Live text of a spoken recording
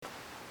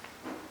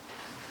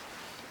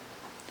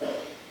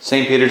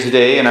St. Peter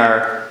today in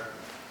our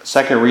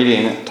second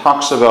reading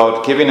talks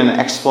about giving an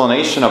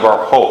explanation of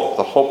our hope,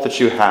 the hope that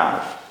you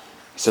have.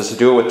 He says to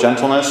do it with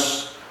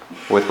gentleness,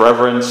 with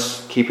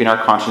reverence, keeping our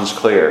conscience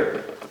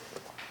clear.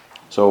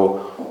 So,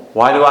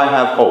 why do I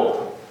have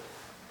hope?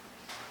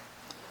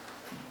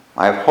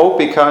 I have hope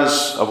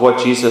because of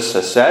what Jesus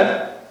has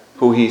said,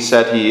 who he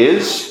said he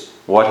is,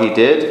 what he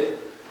did,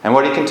 and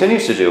what he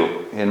continues to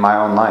do in my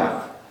own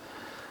life.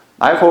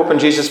 I have hope in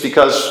Jesus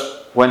because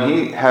when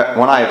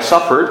I have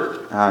suffered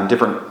in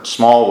different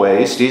small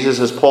ways, Jesus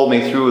has pulled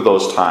me through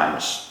those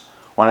times.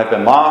 When I've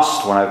been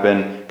lost, when I've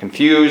been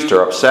confused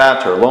or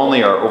upset or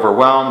lonely or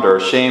overwhelmed or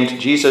ashamed,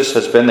 Jesus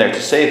has been there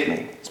to save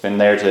me. He's been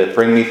there to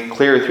bring me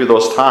clear through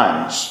those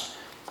times.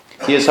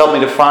 He has helped me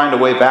to find a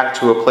way back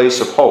to a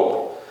place of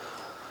hope.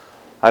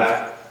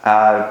 I've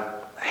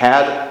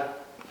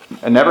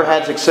never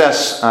had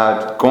success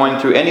going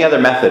through any other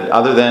method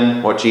other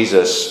than what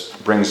Jesus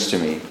brings to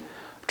me.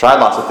 I've tried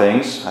lots of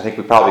things, I think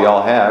we probably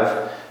all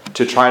have,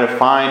 to try to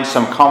find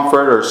some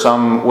comfort or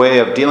some way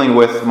of dealing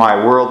with my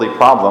worldly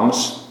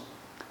problems.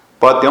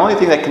 But the only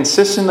thing that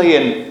consistently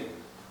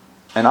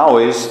and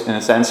always, in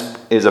a sense,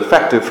 is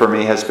effective for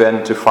me has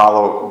been to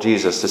follow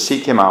Jesus, to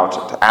seek him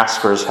out, to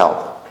ask for his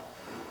help.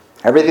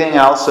 Everything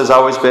else has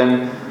always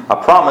been a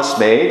promise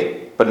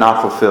made, but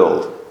not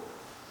fulfilled.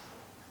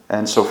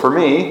 And so for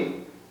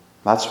me,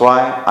 that's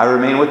why I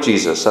remain with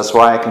Jesus. That's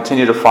why I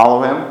continue to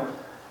follow him.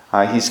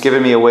 He's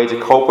given me a way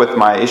to cope with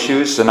my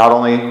issues, and not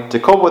only to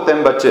cope with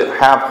them, but to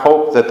have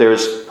hope that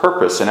there's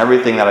purpose in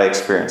everything that I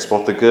experience,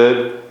 both the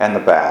good and the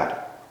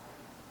bad.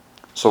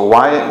 So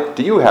why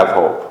do you have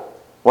hope?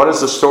 What is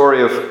the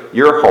story of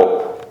your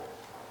hope?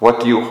 What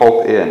do you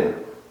hope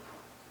in?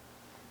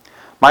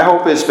 My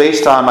hope is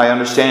based on my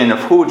understanding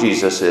of who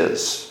Jesus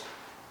is.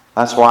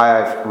 That's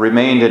why I've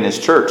remained in his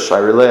church. I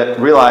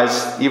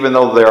realize, even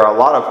though there are a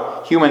lot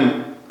of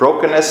human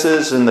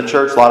brokennesses in the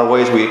church, a lot of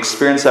ways we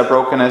experience that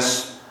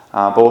brokenness,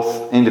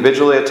 both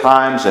individually at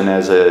times and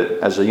as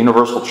a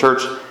universal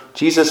church,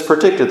 Jesus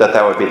predicted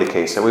that would be the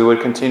case, that we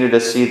would continue to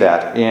see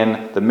that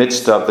in the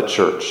midst of the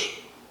church.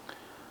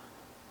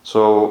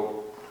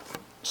 So,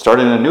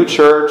 starting a new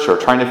church, or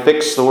trying to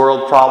fix the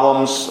world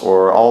problems,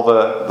 or all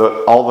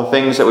the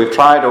things that we've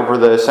tried over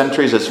the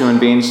centuries as human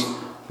beings,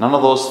 none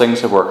of those things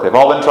have worked. They've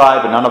all been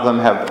tried, but none of them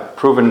have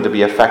proven to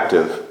be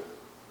effective.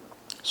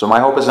 So my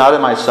hope is not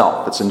in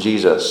myself, it's in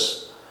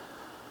Jesus.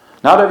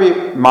 Not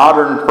every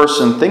modern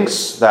person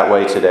thinks that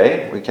way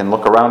today. We can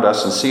look around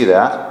us and see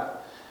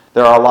that.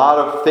 There are a lot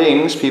of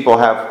things people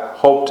have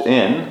hoped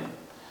in.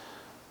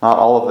 Not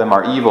all of them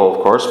are evil,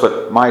 of course,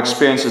 but my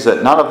experience is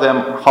that none of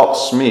them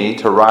helps me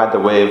to ride the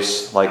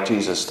waves like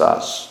Jesus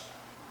does.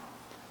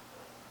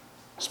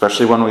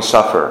 Especially when we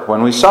suffer.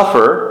 When we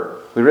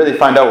suffer, we really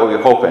find out what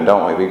we hope in,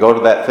 don't we? We go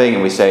to that thing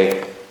and we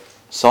say,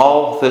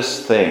 solve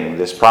this thing,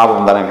 this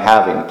problem that I'm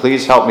having.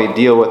 Please help me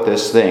deal with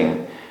this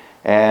thing.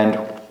 And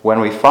when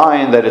we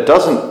find that it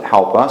doesn't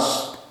help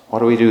us, what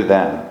do we do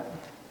then?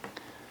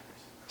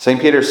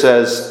 St. Peter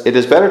says, it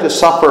is better to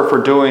suffer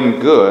for doing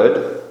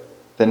good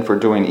than for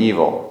doing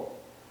evil.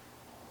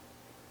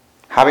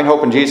 Having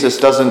hope in Jesus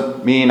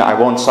doesn't mean I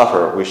won't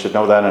suffer. We should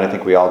know that, and I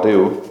think we all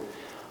do.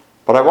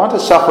 But I want to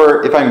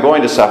suffer, if I'm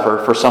going to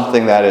suffer, for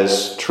something that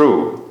is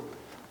true.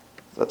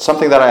 That's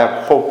something that I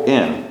have hope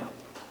in.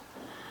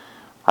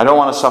 I don't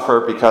want to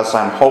suffer because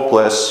I'm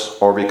hopeless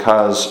or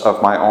because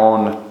of my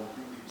own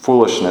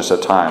foolishness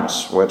at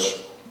times, which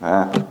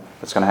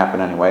it's going to happen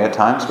anyway at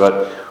times,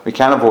 but we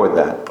can't avoid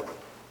that.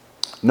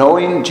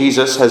 Knowing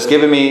Jesus has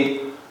given me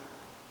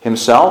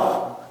himself,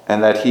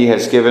 and that he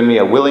has given me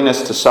a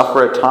willingness to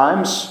suffer at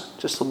times,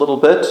 just a little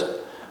bit,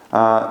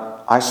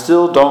 I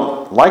still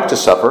don't like to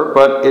suffer,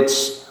 but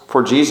it's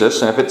for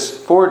Jesus, and if it's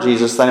for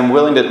Jesus, then I'm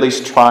willing to at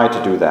least try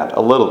to do that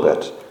a little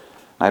bit.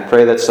 I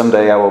pray that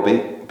someday I will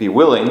be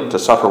willing to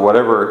suffer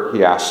whatever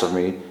he asks of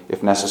me,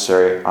 if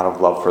necessary, out of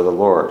love for the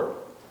Lord.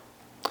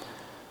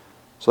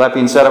 So that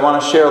being said, I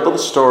want to share a little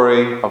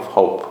story of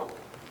hope.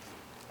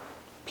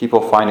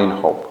 People finding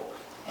hope.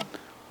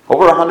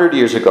 Over 100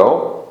 years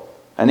ago,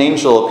 an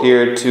angel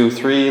appeared to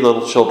 3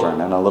 little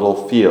children in a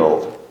little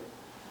field.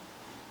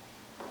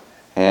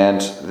 And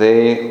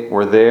they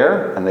were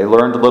there, and they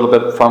learned a little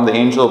bit from the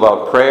angel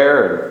about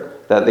prayer,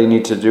 and that they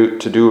need to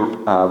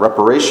do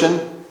reparation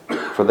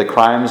for the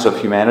crimes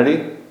of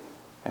humanity.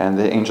 And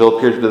the angel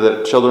appeared to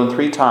the children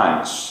 3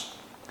 times.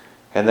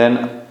 And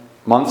then,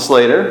 months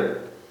later,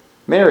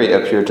 Mary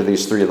appeared to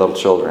these 3 little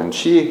children.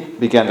 She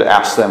began to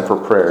ask them for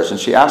prayers, and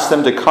she asked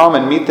them to come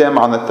and meet them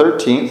on the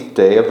 13th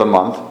day of the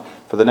month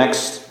for the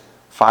next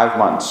 5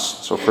 months.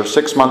 So for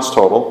 6 months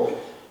total,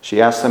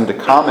 she asked them to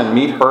come and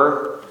meet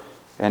her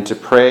and to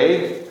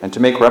pray and to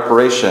make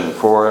reparation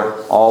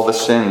for all the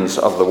sins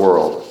of the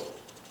world.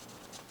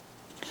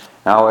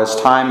 Now, as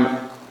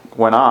time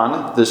went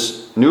on,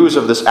 this news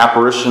of this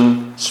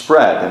apparition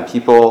spread, and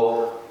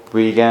people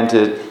began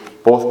to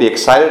both be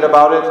excited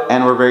about it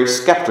and were very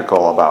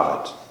skeptical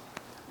about it.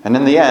 And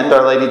in the end,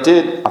 Our Lady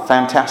did a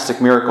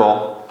fantastic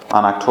miracle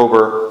on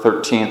October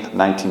 13th,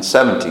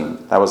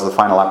 1917. That was the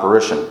final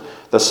apparition.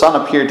 the sun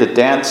appeared to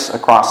dance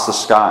across the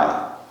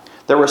sky.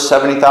 There were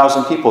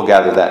 70,000 people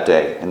gathered that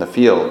day in the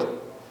field.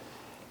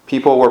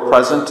 People were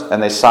present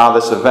and they saw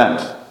this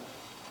event.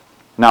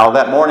 Now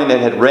that morning it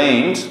had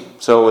rained,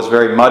 so it was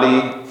very muddy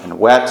and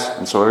wet,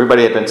 and so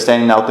everybody had been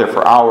standing out there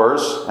for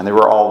hours, and they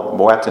were all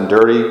wet and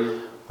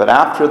dirty. But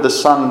after the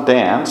sun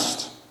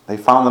danced, they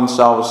found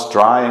themselves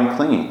dry and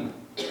clean.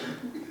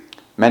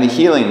 Many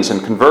healings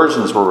and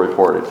conversions were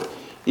reported.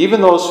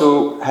 Even those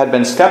who had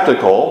been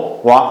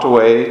skeptical walked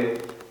away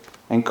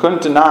and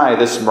couldn't deny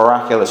this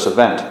miraculous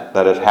event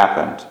that had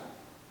happened.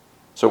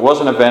 So it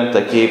was an event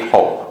that gave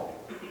hope,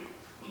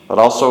 but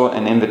also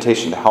an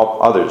invitation to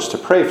help others, to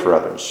pray for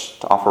others,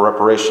 to offer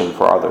reparation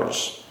for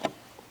others.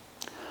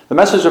 The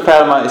message of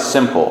Fatima is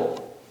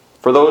simple.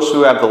 For those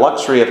who have the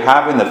luxury of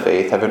having the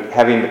faith,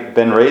 having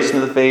been raised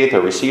in the faith or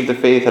received the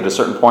faith at a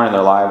certain point in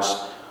their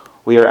lives,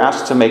 we are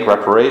asked to make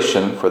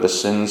reparation for the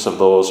sins of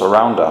those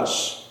around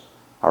us,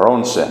 our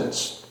own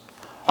sins.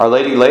 Our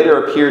Lady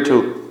later appeared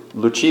to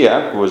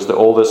Lucia, who was the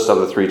oldest of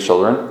the 3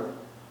 children,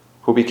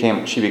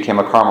 she became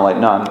a Carmelite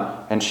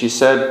nun, and she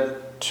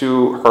said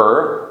to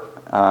her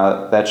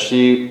that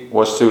she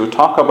was to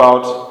talk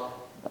about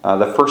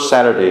the first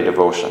Saturday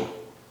devotion.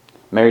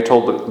 Mary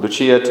told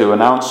Lucia to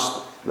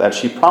announce that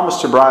she promised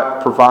to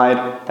provide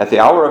at the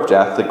hour of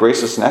death the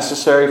graces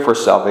necessary for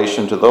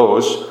salvation to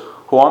those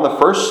who on the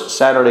first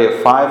Saturday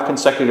of 5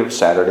 consecutive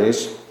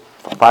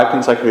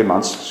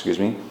months,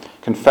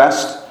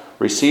 confessed,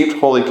 received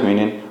Holy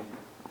Communion,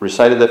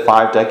 recited the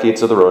 5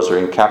 decades of the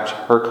Rosary, and kept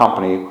her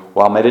company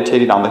while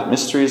meditating on the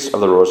mysteries of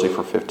the Rosary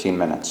for 15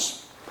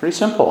 minutes. Pretty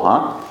simple,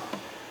 huh?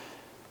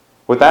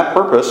 With that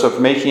purpose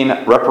of making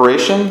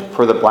reparation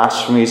for the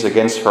blasphemies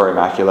against her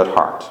Immaculate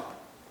Heart.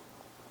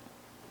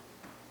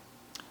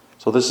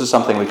 So this is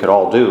something we could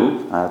all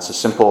do. It's a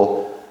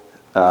simple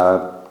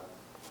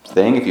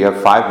thing. If you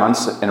have 5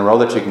 months in a row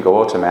that you can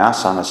go out to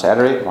Mass on a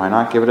Saturday, why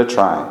not give it a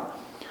try?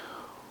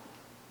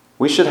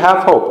 We should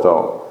have hope,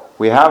 though.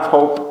 We have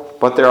hope,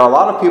 but there are a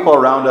lot of people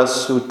around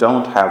us who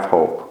don't have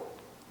hope.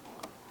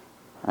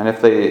 And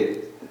if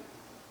they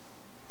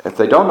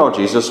don't know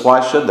Jesus, why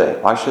should they?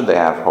 Why should they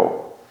have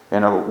hope?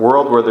 In a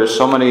world where there's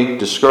so many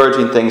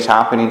discouraging things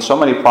happening, so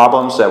many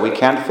problems that we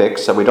can't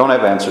fix, that we don't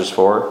have answers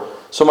for,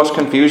 so much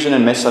confusion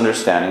and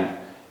misunderstanding,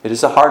 it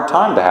is a hard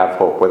time to have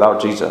hope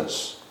without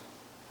Jesus.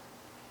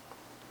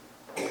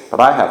 But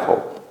I have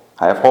hope.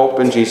 I have hope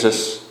in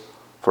Jesus,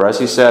 for as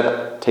he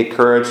said, "Take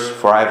courage,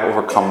 for I have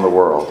overcome the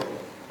world."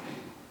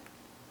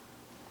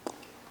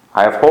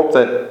 I have hope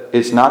that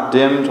is not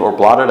dimmed or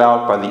blotted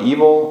out by the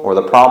evil or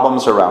the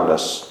problems around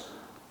us.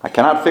 I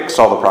cannot fix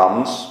all the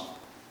problems.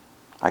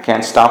 I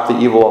can't stop the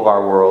evil of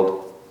our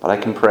world, but I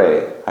can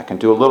pray. I can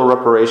do a little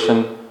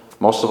reparation.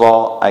 Most of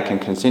all, I can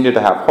continue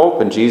to have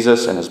hope in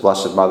Jesus and his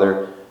Blessed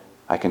Mother.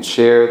 I can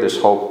share this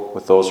hope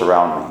with those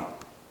around me.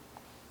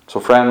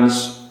 So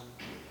friends,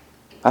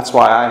 that's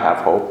why I have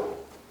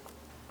hope.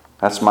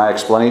 That's my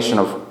explanation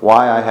of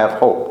why I have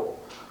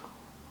hope.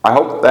 I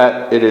hope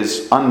that it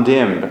is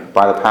undimmed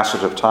by the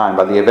passage of time,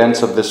 by the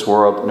events of this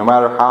world, no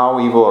matter how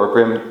evil or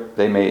grim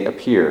they may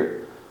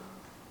appear.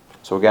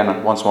 So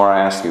again, once more I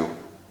ask you,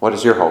 what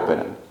is your hope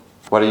in?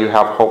 What do you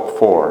have hope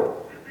for?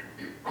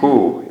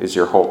 Who is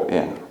your hope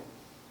in?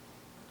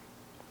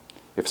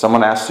 If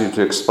someone asked you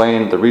to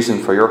explain the reason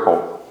for your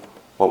hope,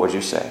 what would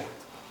you say?